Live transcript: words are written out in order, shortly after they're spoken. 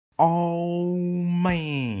Oh,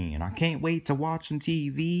 man. I can't wait to watch some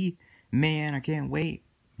TV. Man, I can't wait.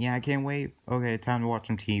 Yeah, I can't wait. Okay, time to watch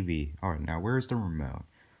some TV. Alright, now where's the remote?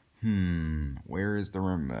 Where is the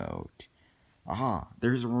remote? Aha,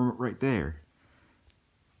 there's a remote right there.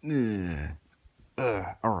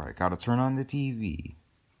 Alright, gotta turn on the TV.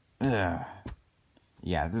 Yeah,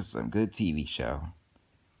 this is some good TV show.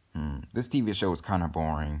 This TV show is kind of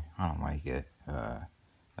boring. I don't like it.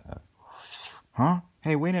 Huh?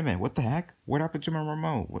 Hey, wait a minute. What the heck? What happened to my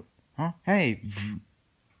remote? What? Huh? Hey.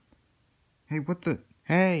 Hey, what the?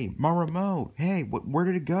 Hey, my remote. Hey, where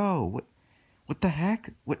did it go? What the heck?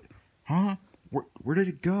 What? Huh? Where did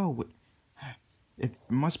it go? What? It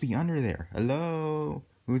must be under there. Hello?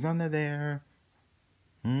 Who's under there?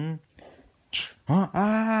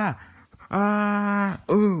 Huh?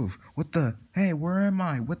 Ooh. What the? Hey, where am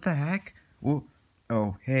I? What the heck? Well,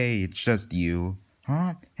 oh, hey, it's just you.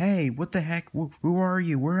 Huh? Hey, what the heck? Who are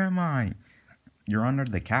you? Where am I? You're under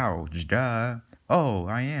the couch, duh. Oh,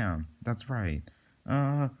 I am. That's right.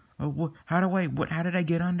 How did I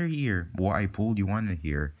get under here? Well, I pulled you under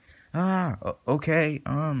here. Okay,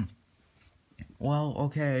 well,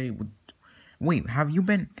 okay. Wait, how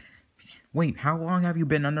long have you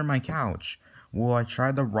been under my couch? Well, I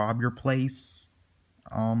tried to rob your place,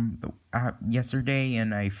 yesterday,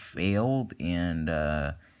 and I failed,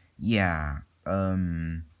 and, yeah,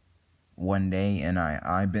 one day, and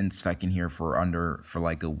I've been stuck in here for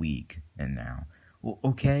like a week, and now. Well,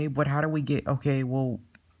 okay, but how do we get, okay, well,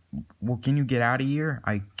 can you get out of here?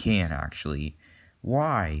 I can't, actually.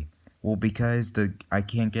 Why? Well, because I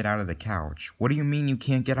can't get out of the couch. What do you mean you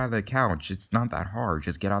can't get out of the couch? It's not that hard.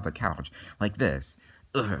 Just get out of the couch. Like this.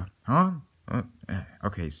 Huh?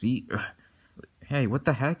 Okay, see? Hey, what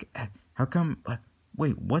the heck? How come...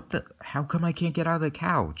 wait, how come I can't get out of the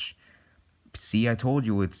couch? See, I told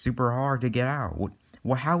you, it's super hard to get out.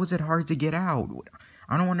 Well, how is it hard to get out?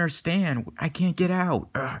 I don't understand. I can't get out.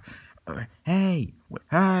 Hey,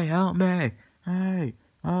 help me. Hey,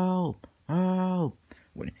 help.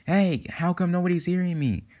 Hey, how come nobody's hearing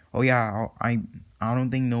me? Oh yeah, I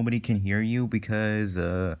don't think nobody can hear you because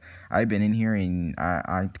I've been in here and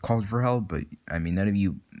I called for help, but I mean none of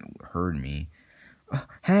you heard me.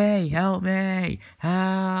 Hey, help me!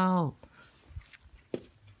 Help!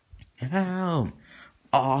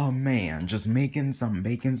 Oh man, just baking some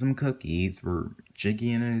cookies for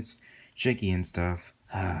Chicky and stuff.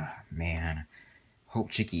 Man. Hope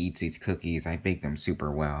Chicky eats these cookies. I bake them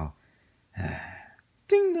super well.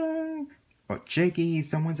 Ding dong! Oh, Chicky,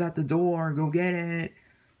 someone's at the door. Go get it.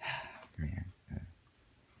 Man.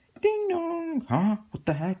 Ding dong! Huh? What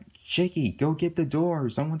the heck? Chicky, go get the door.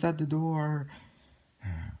 Someone's at the door.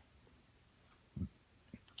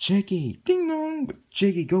 Chicky, ding dong!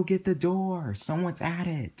 Chicky, go get the door. Someone's at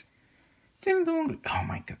it. Ding dong! Oh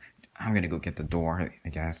my god. I'm gonna go get the door, I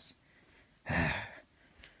guess.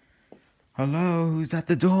 Hello, who's at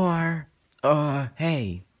the door?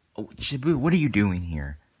 Hey. Oh, Shibu, what are you doing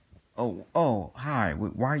here? Oh, hi.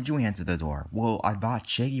 Why'd you answer the door? Well, I thought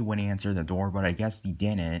Chicky would answer the door, but I guess he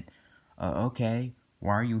didn't. Okay.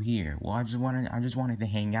 Why are you here? Well, I just wanted to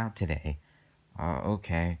hang out today.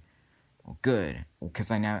 Okay. Well, good.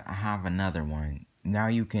 Because I have another one. Now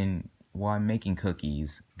you can... Well, I'm making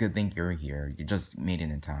cookies. Good thing you're here. You just made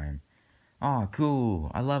it in time. Aw,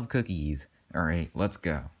 cool. I love cookies. Alright, let's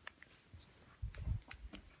go.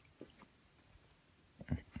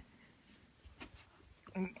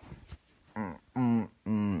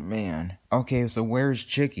 Man. Okay, so where's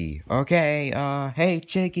Chicky? Okay, hey,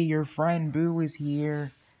 Chicky, your friend Boo is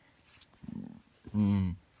here.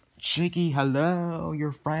 Chicky, hello,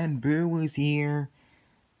 your friend Boo is here.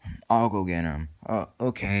 I'll go get him.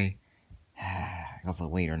 Okay. I guess I'll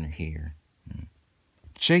wait under here.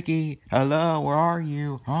 Chicky, hello, where are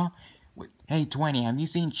you? Huh? Wait, hey, 20, have you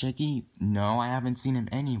seen Chicky? No, I haven't seen him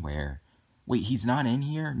anywhere. Wait, he's not in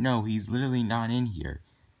here? No, he's literally not in here.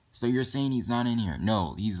 So you're saying he's not in here?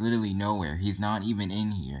 No, he's literally nowhere. He's not even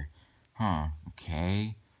in here. Huh,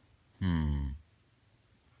 okay. When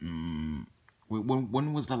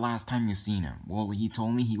was the last time you seen him? Well, he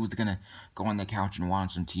told me he was gonna go on the couch and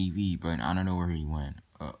watch some TV, but I don't know where he went.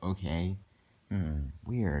 Okay.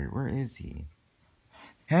 Weird. Where is he?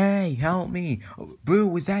 Hey, help me! Boo,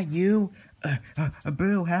 was that you?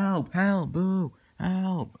 Boo, help! Help, Boo!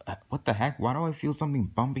 Help! What the heck? Why do I feel something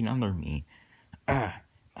bumping under me?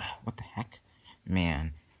 What the heck?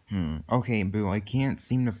 Man. Okay, Boo, I can't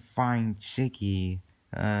seem to find Chicky.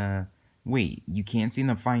 Wait, you can't seem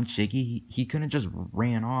to find Chicky? He couldn't just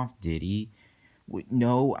ran off, did he?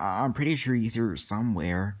 No, I'm pretty sure he's here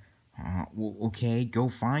somewhere. Well, okay, go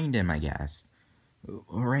find him, I guess.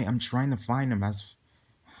 Alright, I'm trying to find him.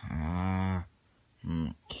 Uh,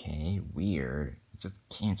 okay, weird. You just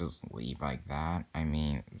can't just leave like that. I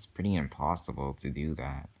mean, it's pretty impossible to do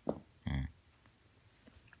that. Hmm.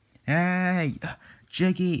 Hey,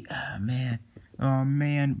 Chicky, man. Oh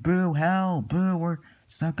man, Boo, help, Boo, we're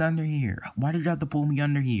stuck under here. Why did you have to pull me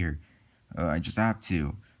under here? I just have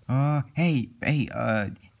to. Hey,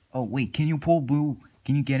 oh wait, can you pull Boo?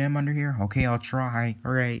 Can you get him under here? Okay, I'll try.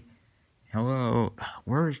 Alright. Hello,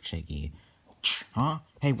 where's Chicky? Huh?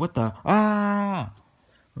 Hey, what the? Ah!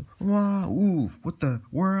 Wow, ooh, what the?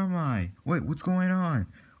 Where am I? Wait, what's going on?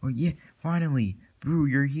 Oh yeah, finally, Boo,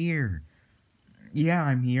 you're here. Yeah,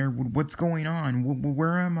 I'm here. What's going on?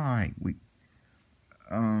 Where am I?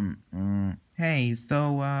 Hey,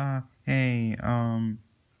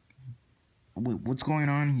 what's going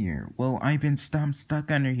on here? Well, I'm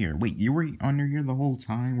stuck under here. Wait, you were under here the whole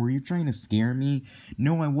time? Were you trying to scare me?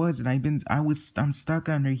 No, I wasn't. I'm stuck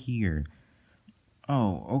under here.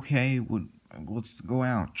 Oh, okay. Well, let's go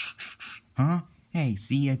out. Huh? Hey,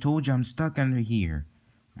 see, I told you I'm stuck under here.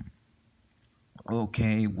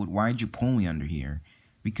 Okay, why'd you pull me under here?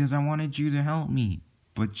 Because I wanted you to help me.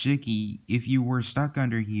 But Chicky, if you were stuck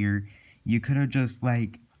under here, you could have just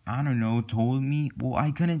like, I don't know, told me. Well,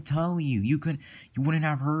 I couldn't tell you. You wouldn't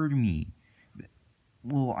have heard me.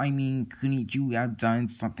 Well, I mean, couldn't you have done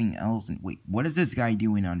something else? And wait, what is this guy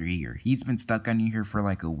doing under here? He's been stuck under here for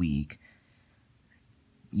like a week.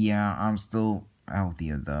 Yeah, I'm still out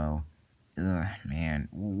there though. Ugh, man.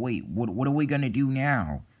 Wait, what are we gonna do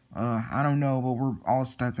now? I don't know, but we're all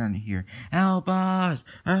stuck under here. Help us!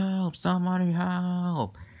 Help! Somebody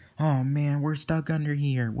help! Oh man, we're stuck under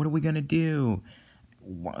here. What are we gonna do?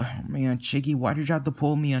 Man, Chicky, why did you have to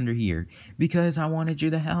pull me under here? Because I wanted you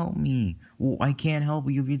to help me. Well, I can't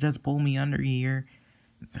help you if you just pull me under here.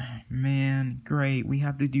 Man, great. We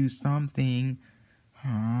have to do something.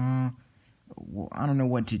 Huh? Well, I don't know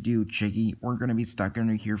what to do, Chicky. We're gonna be stuck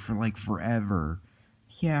under here for like forever.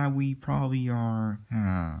 Yeah, we probably are.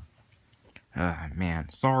 Man.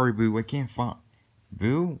 Sorry, Boo. I can't find...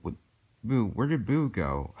 Boo? Boo, where did Boo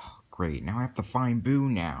go? Oh, great. Now I have to find Boo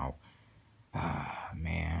now.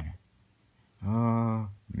 Man.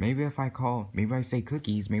 Maybe if I call... Maybe I say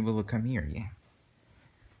Cookies, maybe they'll come here, yeah.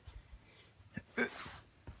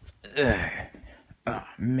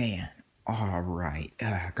 Man. Alright,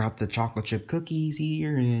 got the chocolate chip cookies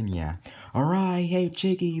here, and yeah. Alright, hey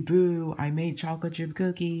Chicky, Boo, I made chocolate chip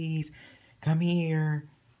cookies. Come here.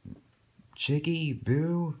 Chicky,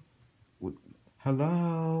 Boo.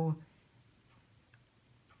 Hello?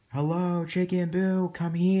 Hello, Chicky and Boo,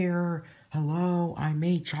 come here. Hello, I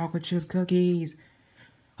made chocolate chip cookies.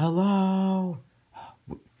 Hello?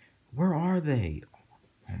 Where are they?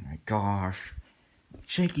 Oh my gosh.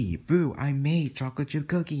 Chicky, Boo, I made chocolate chip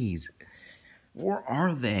cookies. Where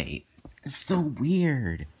are they? It's so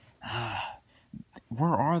weird.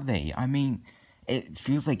 Where are they? I mean, it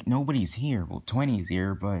feels like nobody's here. Well, 20's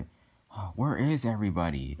here, but where is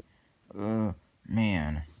everybody?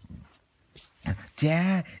 Man.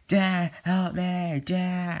 Dad, help me,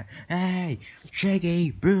 Dad. Hey,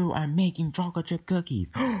 Chicky, Boo, I'm making chocolate chip cookies.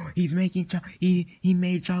 He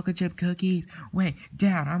made chocolate chip cookies. Wait,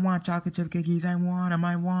 Dad, I want chocolate chip cookies. I want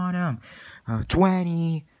them.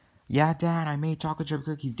 20. Yeah, Dad, I made chocolate chip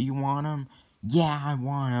cookies. Do you want them? Yeah, I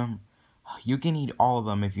want them. You can eat all of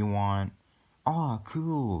them if you want. Oh,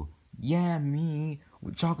 cool. Yeah, me.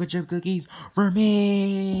 Chocolate chip cookies for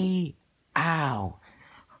me. Ow.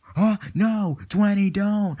 Huh? No, 20,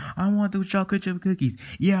 don't. I want those chocolate chip cookies.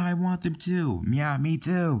 Yeah, I want them too. Yeah, me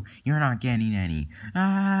too. You're not getting any.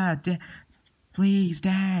 Please,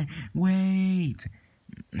 Dad, wait.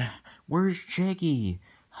 Where's Chicky?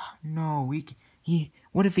 No,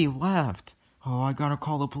 what if he left? Oh, I gotta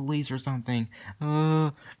call the police or something.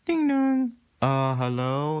 Ding dong.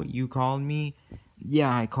 Hello? You called me?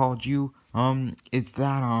 Yeah, I called you. It's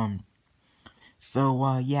that,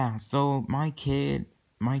 yeah, so my kid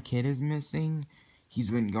is missing. He's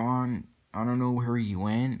been gone. I don't know where he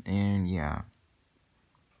went, and yeah.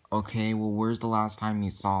 Okay, well, where's the last time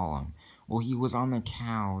you saw him? Well, he was on the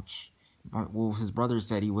couch. But, well, his brother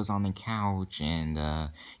said he was on the couch, and,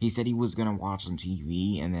 he said he was gonna watch some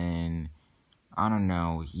TV, and then, I don't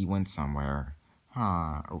know, he went somewhere.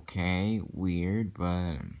 Huh, okay, weird,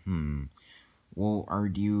 but, well,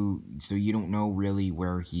 so you don't know really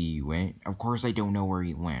where he went? Of course I don't know where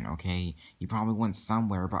he went, okay? He probably went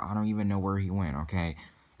somewhere, but I don't even know where he went, okay?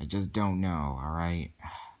 I just don't know, alright?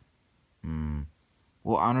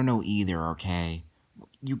 Well, I don't know either, okay?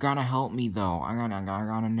 You gotta help me, though. I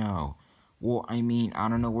gotta know. Well, I mean, I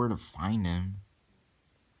don't know where to find him.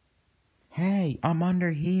 Hey, I'm under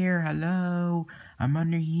here. Hello? I'm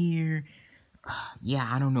under here. Yeah,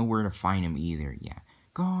 I don't know where to find him either. Yeah.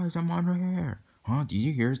 Guys, I'm under here. Huh? Did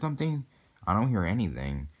you hear something? I don't hear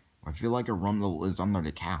anything. I feel like a rumble is under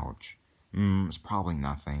the couch. It's probably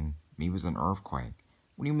nothing. Maybe it was an earthquake.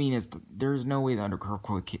 What do you mean? There's no way that an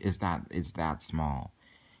earthquake is that small.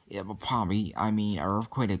 Yeah, but probably. I mean, an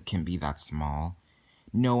earthquake can be that small.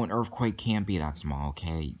 No, an earthquake can't be that small.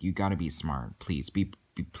 Okay, you gotta be smart. Please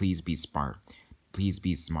please be smart. Please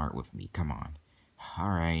be smart with me. Come on. All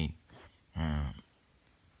right.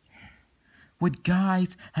 What,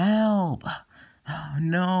 guys? Help!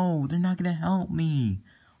 No, they're not gonna help me.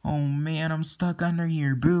 Oh man, I'm stuck under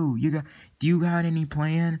here. Boo, do you got any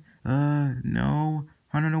plan? No.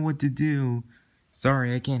 I don't know what to do.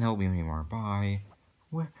 Sorry, I can't help you anymore. Bye.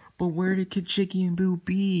 But where did Chicky and Boo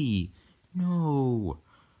be? No.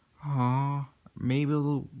 Aw, maybe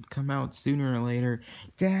it'll come out sooner or later.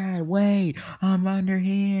 Dad, wait! I'm under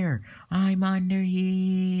here! I'm under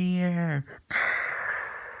here!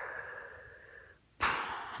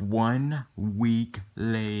 1 week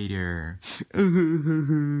later.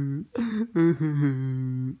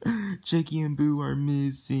 Chicky and Boo are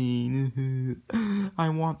missing. I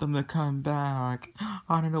want them to come back.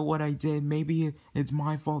 I don't know what I did. Maybe it's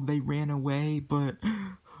my fault they ran away, but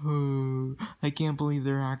I can't believe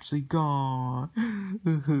they're actually gone.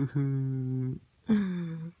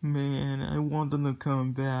 Man, I want them to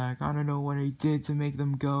come back. I don't know what I did to make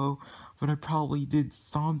them go, but I probably did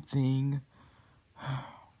something.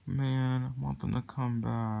 Man, I want them to come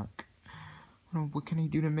back. What can I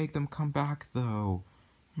do to make them come back, though?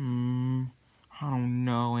 I don't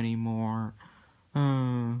know anymore.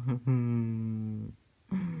 Man,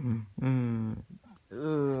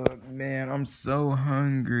 I'm so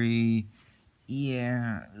hungry.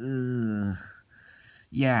 Yeah,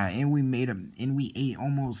 Yeah, and we ate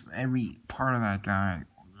almost every part of that guy.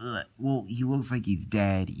 Well, he looks like he's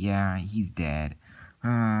dead. Yeah, he's dead.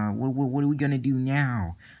 What are we gonna do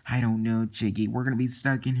now? I don't know, Chicky. We're gonna be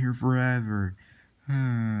stuck in here forever.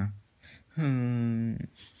 You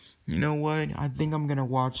know what? I think I'm gonna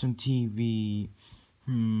watch some TV.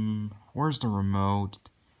 Where's the remote?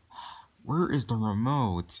 Where is the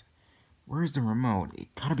remote? Where's the remote?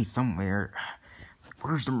 It gotta be somewhere.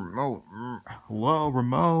 Where's the remote? Hello,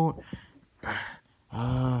 remote?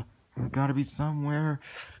 It gotta be somewhere.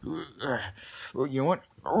 You know what?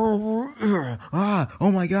 Oh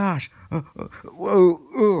my gosh!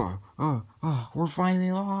 Whoa! We're finally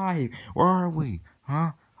alive. Where are we?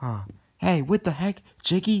 Huh? Hey, what the heck?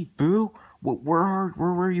 Chicky? Boo? Where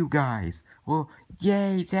were you guys? Well,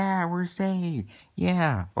 yay, Dad, we're saved.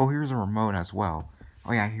 Yeah. Oh, here's a remote as well.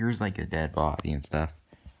 Oh yeah, here's like a dead body and stuff.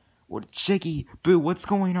 What, Chicky? Boo, what's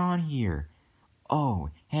going on here? Oh,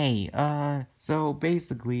 hey, so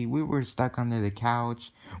basically, we were stuck under the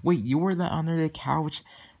couch. Wait, you were under the couch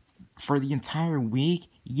for the entire week?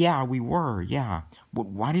 Yeah, we were, yeah.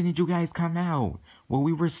 Why didn't you guys come out? Well,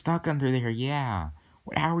 we were stuck under there, yeah.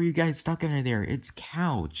 How were you guys stuck under there? It's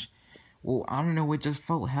couch. Well, I don't know, it just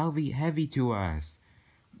felt heavy to us.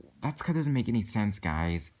 That doesn't make any sense,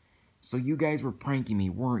 guys. So you guys were pranking me,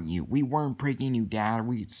 weren't you? We weren't pranking you, Dad.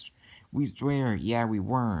 We swear, yeah, we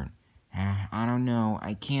weren't. I don't know.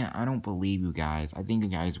 I don't believe you guys. I think you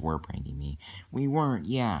guys were pranking me. We weren't,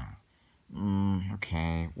 yeah.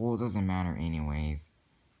 Okay. Well, it doesn't matter anyways.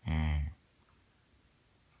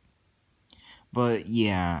 But,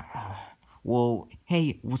 yeah. Well,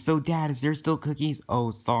 hey, so Dad, is there still cookies?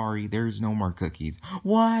 Oh, sorry, there's no more cookies.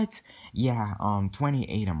 What? Yeah, 20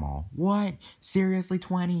 ate them all. What? Seriously,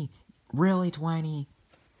 20? Really, 20?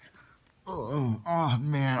 Oh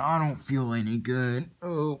man, I don't feel any good.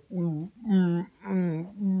 Oh,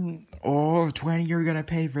 20, you're gonna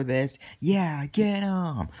pay for this. Yeah, get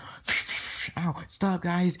 'em. Ow, stop,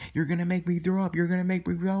 guys. You're gonna make me throw up. You're gonna make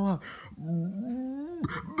me throw up.